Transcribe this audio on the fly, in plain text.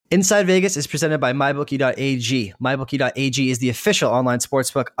Inside Vegas is presented by MyBookie.ag. MyBookie.ag is the official online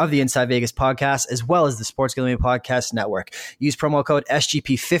sportsbook of the Inside Vegas podcast, as well as the Sports Gambling Podcast Network. Use promo code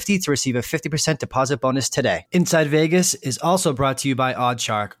SGP50 to receive a 50% deposit bonus today. Inside Vegas is also brought to you by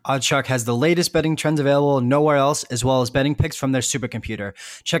OddsShark. OddsShark has the latest betting trends available nowhere else, as well as betting picks from their supercomputer.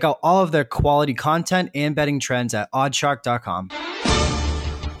 Check out all of their quality content and betting trends at oddshark.com.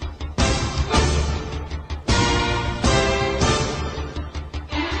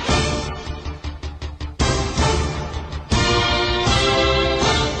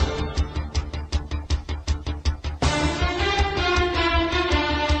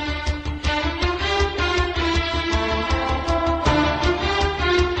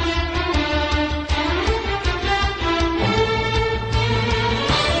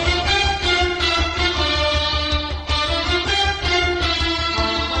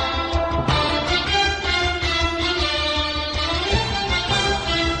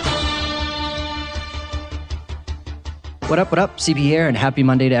 What up, CP here, and happy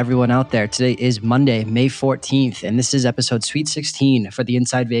Monday to everyone out there. Today is Monday, May 14th, and this is episode Sweet 16 for the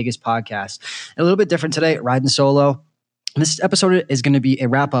Inside Vegas podcast. A little bit different today, riding solo. This episode is going to be a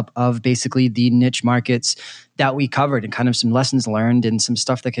wrap-up of basically the niche markets that we covered and kind of some lessons learned and some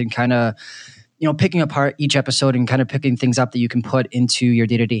stuff that can kind of, picking apart each episode and kind of picking things up that you can put into your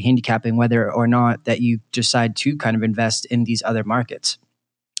day-to-day handicapping, whether or not that you decide to kind of invest in these other markets.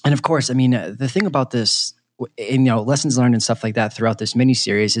 And of course, the thing about this, lessons learned and stuff like that throughout this mini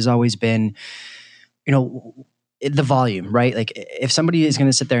series has always been, the volume, right? Like if somebody is going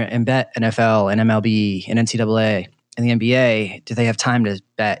to sit there and bet NFL and MLB and NCAA and the NBA, do they have time to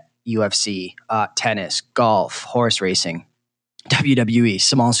bet UFC, tennis, golf, horse racing, WWE,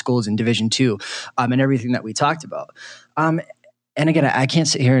 small schools in Division II, and everything that we talked about? And again, I can't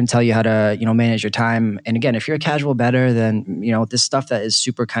sit here and tell you how to, manage your time. And again, if you're a casual bettor, then, this stuff that is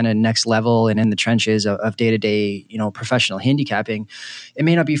super kind of next level and in the trenches of day-to-day, professional handicapping, it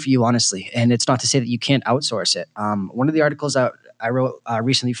may not be for you, honestly. And it's not to say that you can't outsource it. One of the articles that I wrote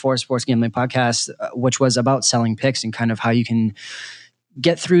recently for Sports Gambling Podcast, which was about selling picks and kind of how you can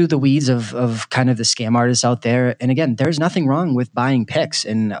get through the weeds of kind of the scam artists out there. And again, there's nothing wrong with buying picks,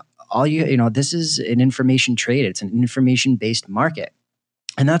 and this is an information trade. It's an information-based market.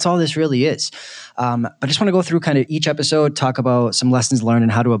 And that's all this really is. But I just want to go through kind of each episode, talk about some lessons learned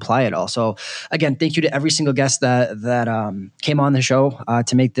and how to apply it all. So again, thank you to every single guest that came on the show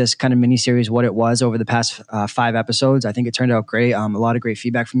to make this kind of mini-series what it was over the past 5 episodes. I think it turned out great. A lot of great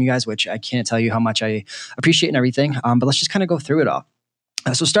feedback from you guys, which I can't tell you how much I appreciate and everything. But let's just kind of go through it all.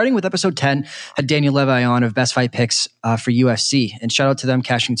 So starting with episode 10, had Daniel Levi on of Best Fight Picks for UFC. And shout out to them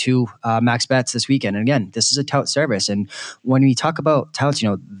cashing 2 max bets this weekend. And again, this is a tout service. And when we talk about touts,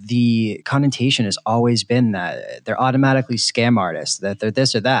 the connotation has always been that they're automatically scam artists, that they're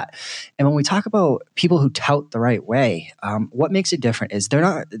this or that. And when we talk about people who tout the right way, what makes it different is they're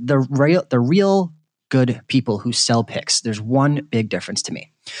not the real good people who sell picks. There's one big difference to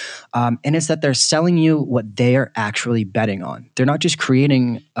me. And it's that they're selling you what they are actually betting on. They're not just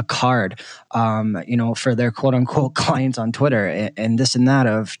creating a card, for their quote unquote clients on Twitter and this and that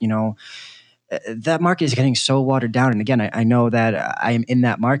of, that market is getting so watered down. And again, I know that I am in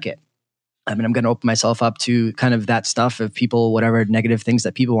that market. I'm going to open myself up to kind of that stuff of people, whatever negative things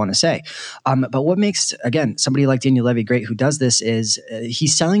that people want to say. But what makes, again, somebody like Daniel Levy great who does this is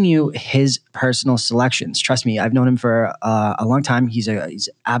he's selling you his personal selections. Trust me, I've known him for a long time. He's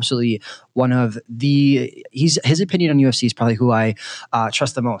absolutely one of his opinion on UFC is probably who I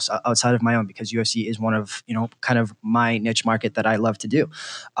trust the most outside of my own, because UFC is one of, kind of my niche market that I love to do.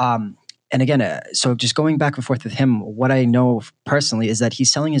 And again, so just going back and forth with him, what I know personally is that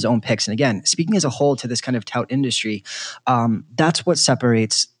he's selling his own picks. And again, speaking as a whole to this kind of tout industry, that's what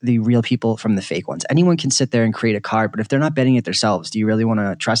separates the real people from the fake ones. Anyone can sit there and create a card, but if they're not betting it themselves, do you really want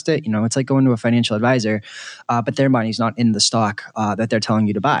to trust it? It's like going to a financial advisor, but their money's not in the stock that they're telling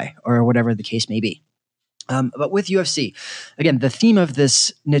you to buy, or whatever the case may be. But with UFC, again, the theme of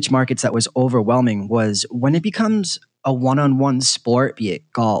this niche markets that was overwhelming was when it becomes a one-on-one sport, be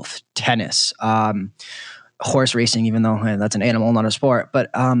it golf, tennis, horse racing, even though that's an animal, not a sport,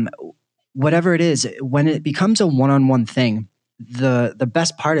 but whatever it is, when it becomes a one-on-one thing, the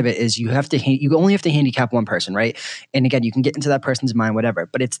best part of it is you only have to handicap one person, right? And again, you can get into that person's mind, whatever,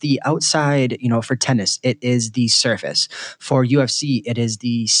 but it's the outside, for tennis, it is the surface. For UFC, it is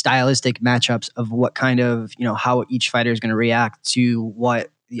the stylistic matchups of what kind of, how each fighter is going to react to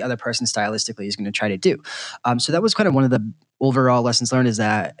what the other person stylistically is going to try to do. So that was kind of one of the overall lessons learned, is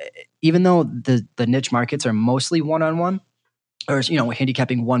that even though the niche markets are mostly one-on-one, or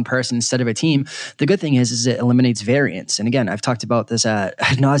handicapping one person instead of a team. The good thing is it eliminates variance. And again, I've talked about this ad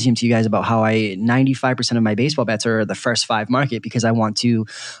nauseum to you guys about how 95% of my baseball bets are the first 5 market, because I want to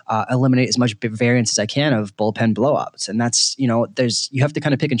eliminate as much variance as I can of bullpen blowups. And that's, you have to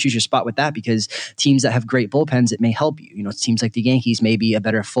kind of pick and choose your spot with that, because teams that have great bullpens, it may help you. Teams like the Yankees may be a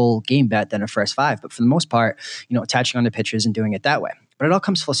better full game bet than a first 5, but for the most part, attaching on to pitchers and doing it that way. But it all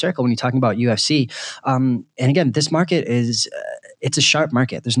comes full circle when you're talking about UFC. And again, this market is it's a sharp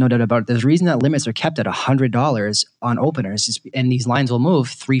market. There's no doubt about it. There's a reason that limits are kept at $100 on openers, and these lines will move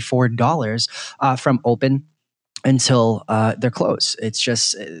 $3-4 from open until they're closed.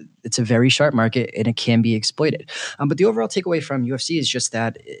 It's a very sharp market, and it can be exploited. But the overall takeaway from UFC is just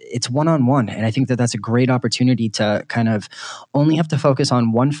that it's one-on-one. And I think that that's a great opportunity to kind of only have to focus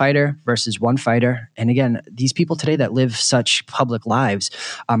on one fighter versus one fighter. And again, these people today that live such public lives,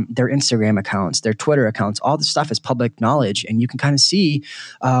 their Instagram accounts, their Twitter accounts, all this stuff is public knowledge. And you can kind of see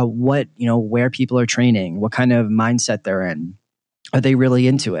where people are training, what kind of mindset they're in. Are they really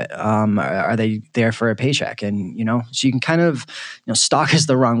into it? Are they there for a paycheck? And, so you can kind of, stock is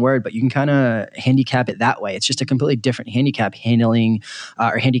the wrong word, but you can kind of handicap it that way. It's just a completely different handicap handling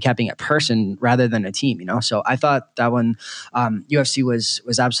or handicapping a person rather than a team, So I thought that one, UFC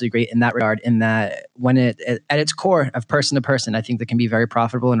was absolutely great in that regard, in that when at its core of person to person, I think that can be very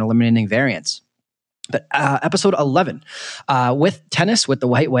profitable in eliminating variance. But episode 11 with tennis with the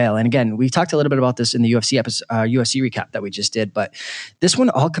white whale. And again, we talked a little bit about this in the UFC UFC recap that we just did, but this one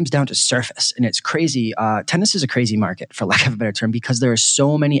all comes down to surface, and it's crazy. Tennis is a crazy market, for lack of a better term, because there are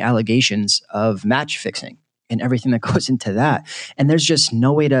so many allegations of match fixing and everything that goes into that. And there's just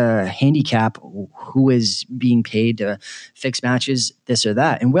no way to handicap who is being paid to fix matches, this or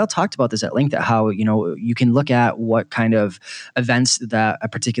that. And Whale talked about this at length, at how, you can look at what kind of events that a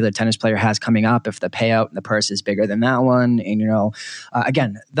particular tennis player has coming up, if the payout and the purse is bigger than that one. And,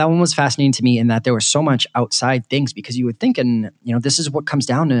 again, that one was fascinating to me, in that there was so much outside things, because you would think, and, this is what comes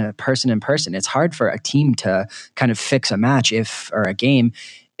down to person in person. It's hard for a team to kind of fix a match or a game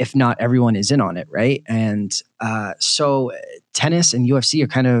if not everyone is in on it, right? And so tennis and UFC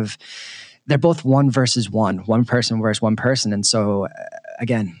are they're both one versus one person versus one person. And so,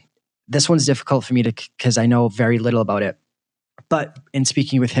 again, this one's difficult for me because I know very little about it. But in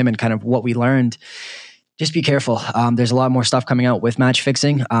speaking with him and kind of what we learned, just be careful. There's a lot more stuff coming out with match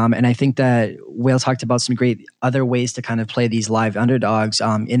fixing. And I think that Whale talked about some great other ways to kind of play these live underdogs,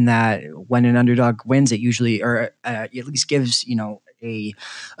 in that when an underdog wins, it usually, or at least gives, a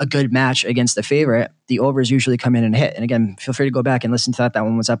good match against the favorite, the overs usually come in and hit. And again, feel free to go back and listen to that. That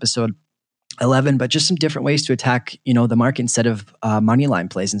one was episode 11, but just some different ways to attack, the market instead of money line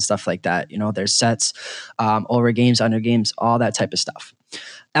plays and stuff like that. There's sets, over games, under games, all that type of stuff.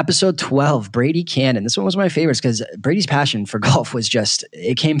 Episode 12, Brady Cannon. This one was my favorites because Brady's passion for golf was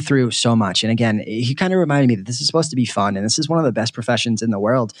it came through so much. And again, he kind of reminded me that this is supposed to be fun. And this is one of the best professions in the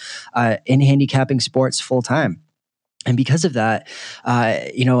world in handicapping sports full time. And because of that,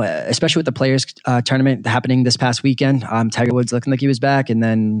 especially with the Players Tournament happening this past weekend, Tiger Woods looking like he was back, and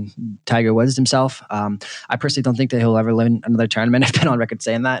then Tiger Woods himself. I personally don't think that he'll ever win another tournament. I've been on record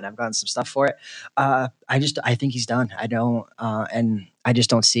saying that, and I've gotten some stuff for it. I think he's done. And I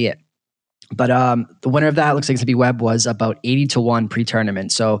just don't see it. But the winner of that looks like it's going to be Webb, was about 80-1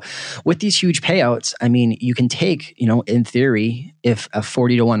 pre-tournament. So with these huge payouts, I mean, you can take, in theory, if a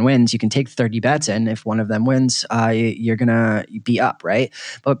 40-1 wins, you can take 30 bets in. If one of them wins, you're going to be up, right?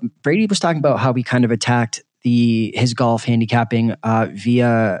 But Brady was talking about how he kind of attacked his golf handicapping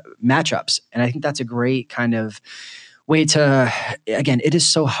via matchups. And I think that's a great kind of way to, again, it is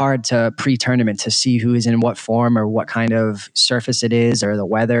so hard to pre-tournament to see who is in what form or what kind of surface it is or the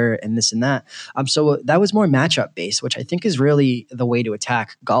weather and this and that. So that was more matchup based, which I think is really the way to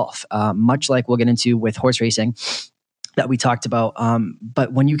attack golf, much like we'll get into with horse racing that we talked about.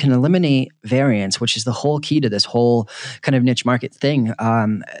 But when you can eliminate variance, which is the whole key to this whole kind of niche market thing,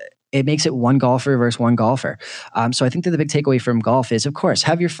 it makes it one golfer versus one golfer. So I think that the big takeaway from golf is, of course,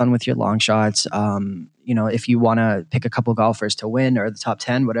 have your fun with your long shots. If you want to pick a couple golfers to win or the top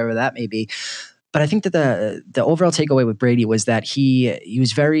 10, whatever that may be. But I think that the overall takeaway with Brady was that he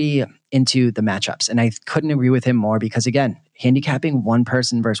was very into the matchups. And I couldn't agree with him more because, again, handicapping one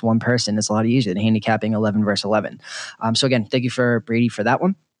person versus one person is a lot easier than handicapping 11 versus 11. So again, thank you for Brady for that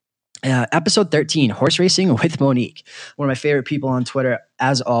one. Episode 13, Horse Racing with Monique, one of my favorite people on Twitter,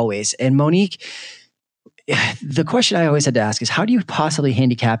 as always. And Monique, the question I always had to ask is, how do you possibly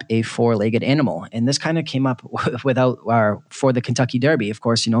handicap a four-legged animal? And this kind of came up for the Kentucky Derby, of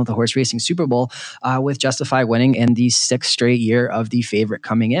course, the horse racing Super Bowl, with Justify winning and the 6th straight year of the favorite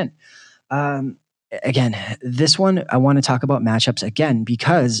coming in. again, this one, I want to talk about matchups again,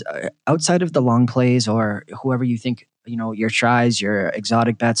 because outside of the long plays or whoever you think, your tries, your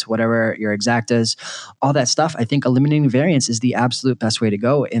exotic bets, whatever, your exactas, all that stuff, I think eliminating variance is the absolute best way to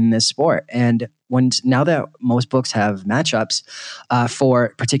go in this sport. And now that most books have matchups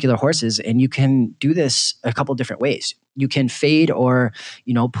for particular horses, and you can do this a couple different ways. You can fade or,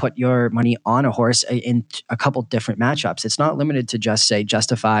 put your money on a horse in a couple different matchups. It's not limited to just say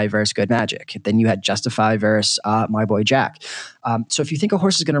Justify versus Good Magic. Then you had Justify versus My Boy Jack. So if you think a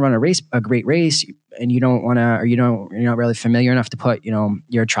horse is going to run a great race, and you don't want to, or you're not really familiar enough to put,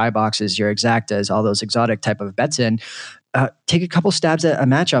 your try boxes, your exactas, all those exotic type of bets in, take a couple stabs at a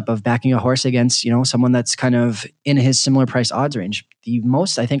matchup of backing a horse against, someone that's kind of in his similar price odds range. The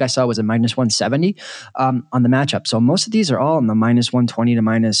most I think I saw was a minus 170 on the matchup. So most of these are all in the minus 120 to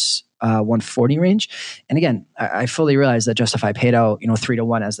minus 140 range. And again, I fully realize that Justify paid out,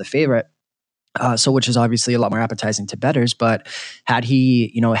 3-1 as the favorite. So which is obviously a lot more appetizing to bettors, but had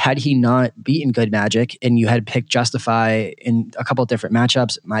he not beaten Good Magic and you had picked Justify in a couple of different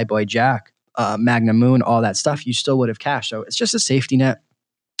matchups, My Boy Jack, Magnum Moon, all that stuff, you still would have cashed. So it's just a safety net.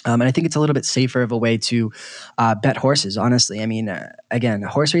 And I think it's a little bit safer of a way to bet horses, honestly. I mean, again,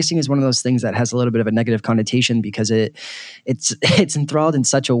 horse racing is one of those things that has a little bit of a negative connotation because it's enthralled in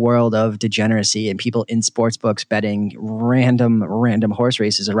such a world of degeneracy and people in sports books betting random horse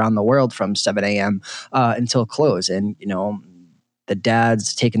races around the world from 7 a.m. Until close. And, the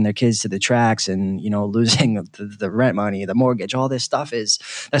dads taking their kids to the tracks and, losing the rent money, the mortgage, all this stuff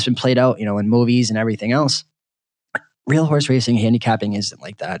that's been played out, in movies and everything else. Real horse racing handicapping isn't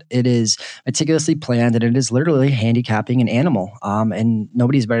like that. It is meticulously planned, and it is literally handicapping an animal. And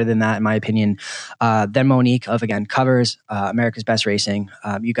nobody's better than that, in my opinion, than Monique of, again, Covers, America's Best Racing.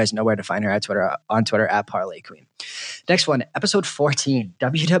 You guys know where to find her on Twitter at Parlay Queen. Next one, episode 14,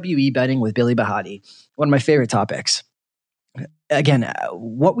 WWE betting with Billy Bahati. One of my favorite topics. Again,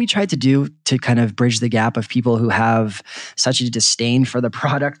 what we tried to do to kind of bridge the gap of people who have such a disdain for the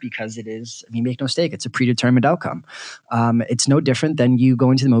product because it is, make no mistake, it's a predetermined outcome. It's no different than you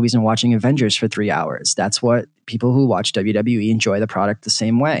going to the movies and watching Avengers for 3 hours. That's what people who watch WWE enjoy the product the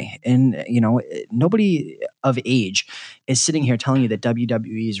same way. And, nobody of age is sitting here telling you that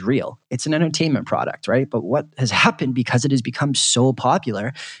WWE is real. It's an entertainment product, right? But what has happened because it has become so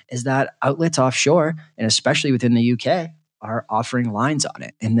popular is that outlets offshore, and especially within the UK, are offering lines on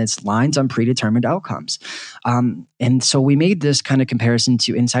it, and it's lines on predetermined outcomes. And so we made this kind of comparison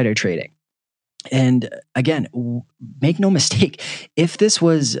to insider trading. And again, make no mistake, if this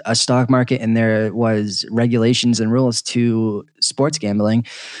was a stock market and there was regulations and rules to sports gambling,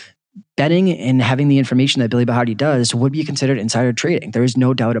 betting and having the information that Billy Bahati does would be considered insider trading. There is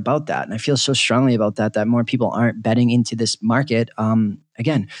no doubt about that. And I feel so strongly about that more people aren't betting into this market.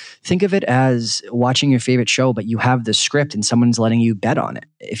 Again, think of it as watching your favorite show, but you have the script and someone's letting you bet on it.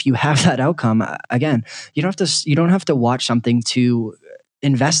 If you have that outcome, again, you don't have to watch something to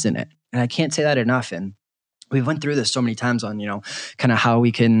invest in it. And I can't say that enough. And we went through this so many times on, kind of how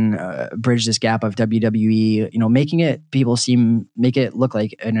we can bridge this gap of WWE, make it look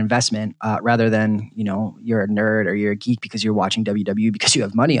like an investment rather than, you're a nerd or you're a geek because you're watching WWE because you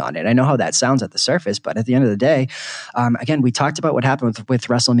have money on it. I know how that sounds at the surface, but at the end of the day, again, we talked about what happened with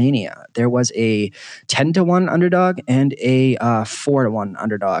WrestleMania. There was a 10-1 underdog and a 4-1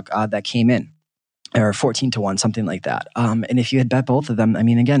 underdog that came in. Or 14-1, something like that. And if you had bet both of them,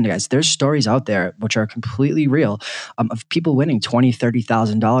 again, guys, there's stories out there which are completely real of people winning $20,000,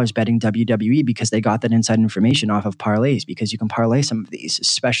 $30,000 betting WWE because they got that inside information off of parlays, because you can parlay some of these,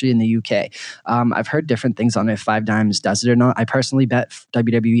 especially in the UK. I've heard different things on if 5 Dimes does it or not. I personally bet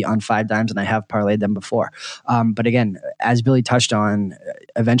WWE on 5 Dimes, and I have parlayed them before. But again, as Billy touched on,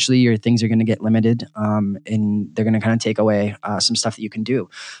 eventually your things are going to get limited, and they're going to kind of take away some stuff that you can do.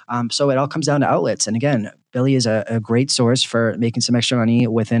 So it all comes down to outlets. And again, Billy is a great source for making some extra money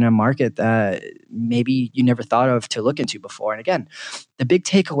within a market that maybe you never thought of to look into before. And again, the big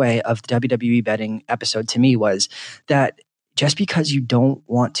takeaway of the WWE betting episode to me was that just because you don't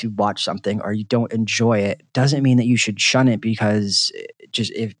want to watch something or you don't enjoy it doesn't mean that you should shun it, because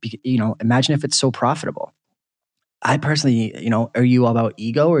imagine if it's so profitable. I personally, are you all about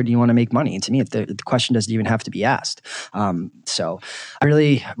ego or do you want to make money? And to me, the question doesn't even have to be asked. So I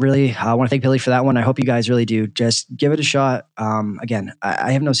really want to thank Billy for that one. I hope you guys really do. Just give it a shot. Again,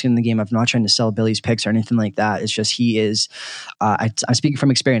 I have no skin in the game. I'm not trying to sell Billy's picks or anything like that. It's just he is, I'm speaking from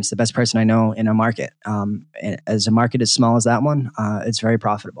experience, the best person I know in a market. And as a market as small as that one, it's very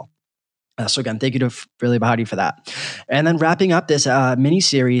profitable. So again, thank you to Billy Bahati for that. And then wrapping up this mini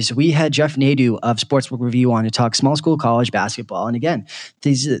series, we had Jeff Nadu of Sportsbook Review on to talk small school college basketball. And again,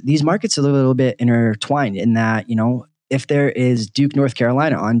 these markets are a little bit intertwined in that, if there is Duke, North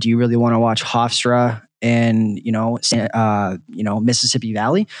Carolina on, do you really want to watch Hofstra and Mississippi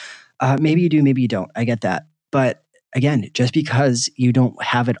Valley? Maybe you do, maybe you don't. I get that, but again, just because you don't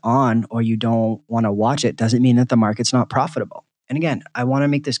have it on or you don't want to watch it doesn't mean that the market's not profitable. And again, I want to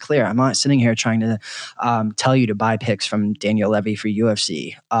make this clear. I'm not sitting here trying to tell you to buy picks from Daniel Levy for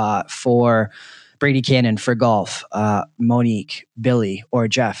UFC, for Brady Cannon for golf, Monique, Billy, or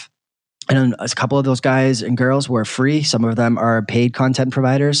Jeff. And a couple of those guys and girls were free. Some of them are paid content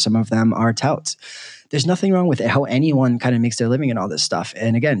providers. Some of them are touts. There's nothing wrong with it, how anyone kind of makes their living and all this stuff.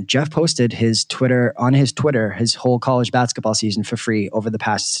 And again, Jeff posted his Twitter, his whole college basketball season for free over the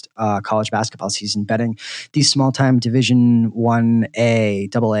past college basketball season, betting these small-time Division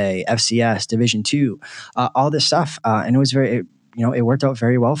 1A, AA, FCS, Division 2, all this stuff. And it was very... it worked out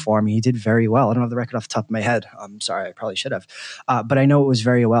very well for him. He did very well. I don't have the record off the top of my head. I'm sorry, I probably should have. But I know it was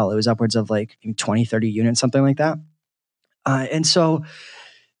very well. It was upwards of like 20, 30 units, something like that. And so,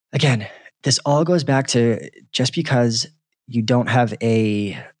 again, this all goes back to just because you don't have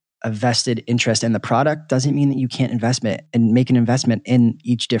a vested interest in the product doesn't mean that you can't make an investment in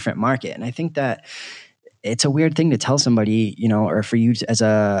each different market. And I think that it's a weird thing to tell somebody, or for you as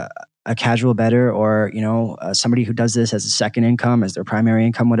a casual bettor or, somebody who does this as a second income, as their primary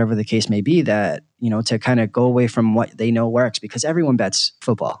income, whatever the case may be, that, to kind of go away from what they know works, because everyone bets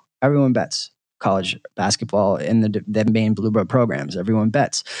football. Everyone bets college basketball in the main blue blood programs. Everyone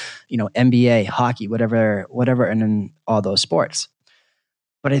bets, NBA, hockey, whatever, and in all those sports.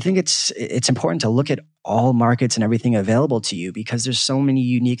 But I think it's important to look at all markets and everything available to you, because there's so many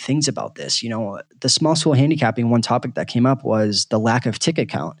unique things about this. The small school handicapping, one topic that came up was the lack of ticket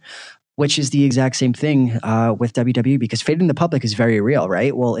count, which is the exact same thing with WWE, because fading the public is very real,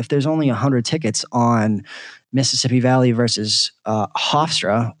 right? Well, if there's only 100 tickets on Mississippi Valley versus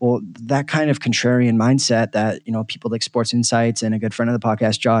Hofstra, well, that kind of contrarian mindset that, people like Sports Insights and a good friend of the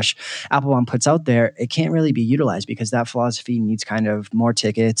podcast, Josh Applebaum, puts out there, it can't really be utilized, because that philosophy needs kind of more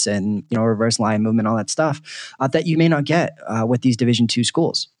tickets and, reverse line movement, all that stuff that you may not get with these Division II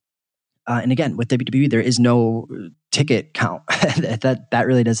schools. And again, with WWE, there is no ticket count. that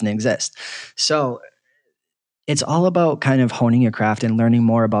really doesn't exist. So it's all about kind of honing your craft and learning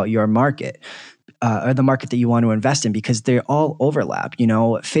more about your market. Or the market that you want to invest in, because they all overlap.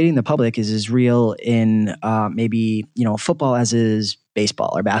 Fading the public is as real in maybe, football as is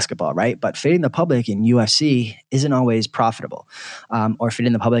baseball or basketball, right? But fading the public in UFC isn't always profitable, or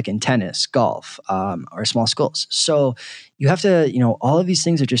fading the public in tennis, golf, or small schools. So you have to, all of these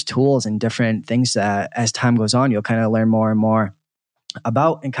things are just tools and different things that as time goes on, you'll kind of learn more and more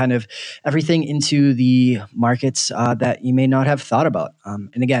about, and kind of everything into the markets that you may not have thought about.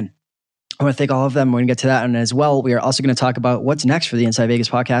 And again, I want to thank all of them. We're going to get to that. And as well, we are also going to talk about what's next for the Inside Vegas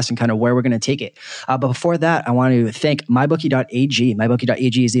podcast and kind of where we're going to take it. But before that, I want to thank MyBookie.ag.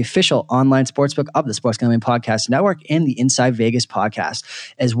 MyBookie.ag is the official online sportsbook of the Sports Gambling Podcast Network and the Inside Vegas podcast,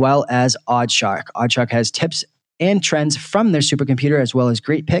 as well as OddsShark. OddsShark has tips and trends from their supercomputer, as well as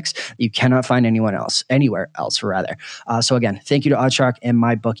great picks that you cannot find anywhere else. So again, thank you to OddsShark and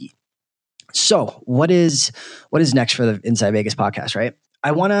MyBookie. So what is next for the Inside Vegas podcast, right?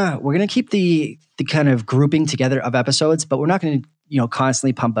 We're going to keep the kind of grouping together of episodes, but we're not going to,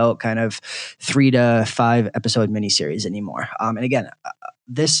 constantly pump out kind of 3 to 5 episode miniseries anymore. And again,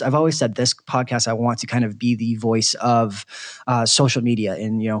 I've always said this podcast, I want to kind of be the voice of social media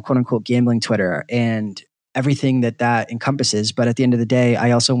and, quote unquote gambling Twitter and everything that encompasses. But at the end of the day, I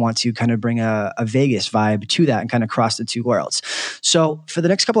also want to kind of bring a Vegas vibe to that and kind of cross the two worlds. So for the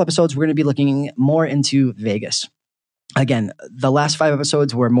next couple episodes, we're going to be looking more into Vegas. Again, the last 5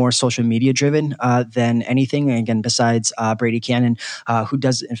 episodes were more social media driven than anything. And again, besides Brady Cannon, who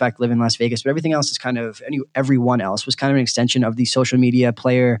does in fact live in Las Vegas, but everything else is kind of, everyone else was kind of an extension of the social media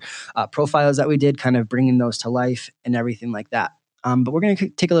player profiles that we did, kind of bringing those to life and everything like that. But we're going to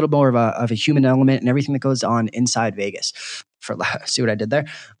take a little more of a human element and everything that goes on inside Vegas. See what I did there?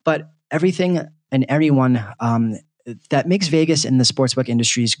 But everything and everyone that makes Vegas and the sportsbook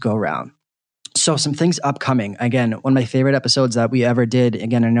industries go round. So some things upcoming. Again, one of my favorite episodes that we ever did.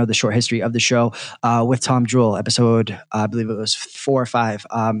 Again, I know the short history of the show with Tom Jewell, episode, I believe it was 4 or 5.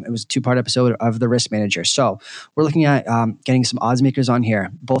 It was a 2-part episode of the Risk Manager. So we're looking at getting some odds makers on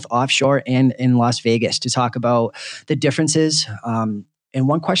here, both offshore and in Las Vegas, to talk about the differences And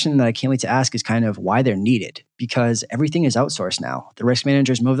one question that I can't wait to ask is kind of why they're needed, because everything is outsourced now. The risk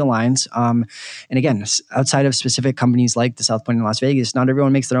managers move the lines. And again, outside of specific companies like the South Point in Las Vegas, not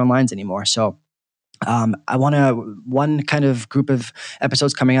everyone makes their own lines anymore. So one kind of group of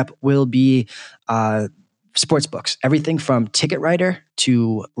episodes coming up will be sports books. Everything from Ticket Writer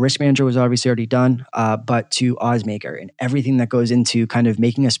to Risk Manager was obviously already done, but to Ozmaker and everything that goes into kind of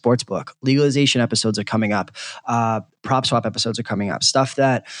making a sports book. Legalization episodes are coming up. Prop swap episodes are coming up. Stuff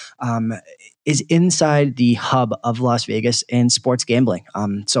that is inside the hub of Las Vegas and sports gambling.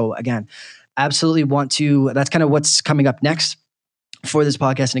 So again, absolutely that's kind of what's coming up next for this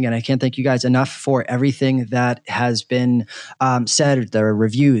podcast. And again, I can't thank you guys enough for everything that has been said, the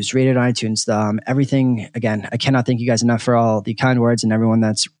reviews, rated on iTunes, everything. Again, I cannot thank you guys enough for all the kind words and everyone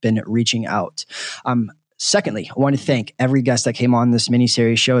that's been reaching out. Secondly, I want to thank every guest that came on this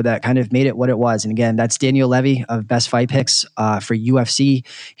mini-series show that kind of made it what it was. And again, that's Daniel Levy of Best Fight Picks for UFC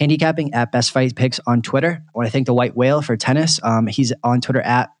handicapping at Best Fight Picks on Twitter. I want to thank the White Whale for tennis. He's on Twitter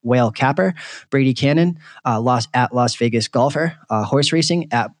at Whale Capper. Brady Cannon, at Las Vegas Golfer. Horse racing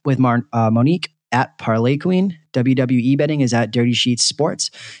with Monique at Parlay Queen. WWE betting is at Dirty Sheets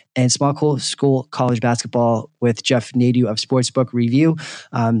Sports. And Small Cool School College Basketball with Jeff Nadeau of Sportsbook Review.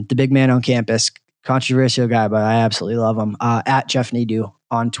 The big man on campus. Controversial guy, but I absolutely love him. At Jeff Nadeau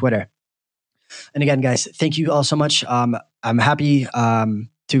on Twitter. And again, guys, thank you all so much. I'm happy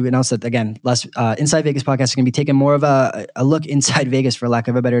to announce that, again, Inside Vegas podcast is going to be taking more of a look inside Vegas, for lack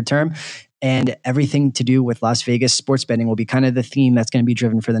of a better term. And everything to do with Las Vegas sports betting will be kind of the theme that's going to be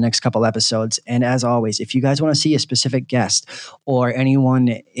driven for the next couple episodes. And as always, if you guys want to see a specific guest or anyone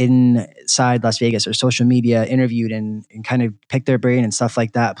inside Las Vegas or social media interviewed and kind of pick their brain and stuff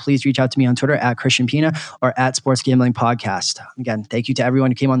like that, please reach out to me on Twitter at Christian Pina or at Sports Gambling Podcast. Again, thank you to everyone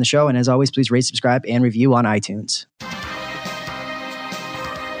who came on the show. And as always, please rate, subscribe, and review on iTunes.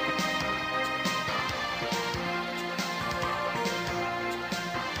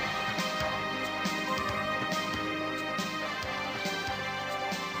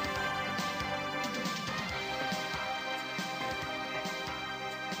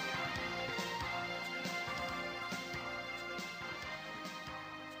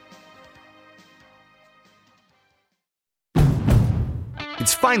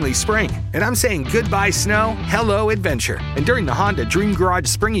 It's finally spring, and I'm saying goodbye snow, hello adventure. And during the Honda Dream Garage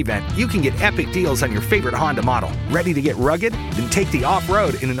Spring Event, you can get epic deals on your favorite Honda model. Ready to get rugged? Then take the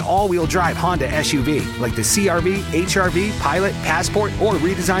off-road in an all-wheel drive Honda SUV, like the CR-V, HR-V, Pilot, Passport, or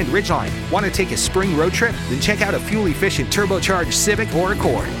redesigned Ridgeline. Want to take a spring road trip? Then check out a fuel-efficient turbocharged Civic or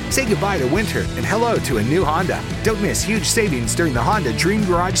Accord. Say goodbye to winter and hello to a new Honda. Don't miss huge savings during the Honda Dream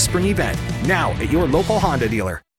Garage Spring Event, now at your local Honda dealer.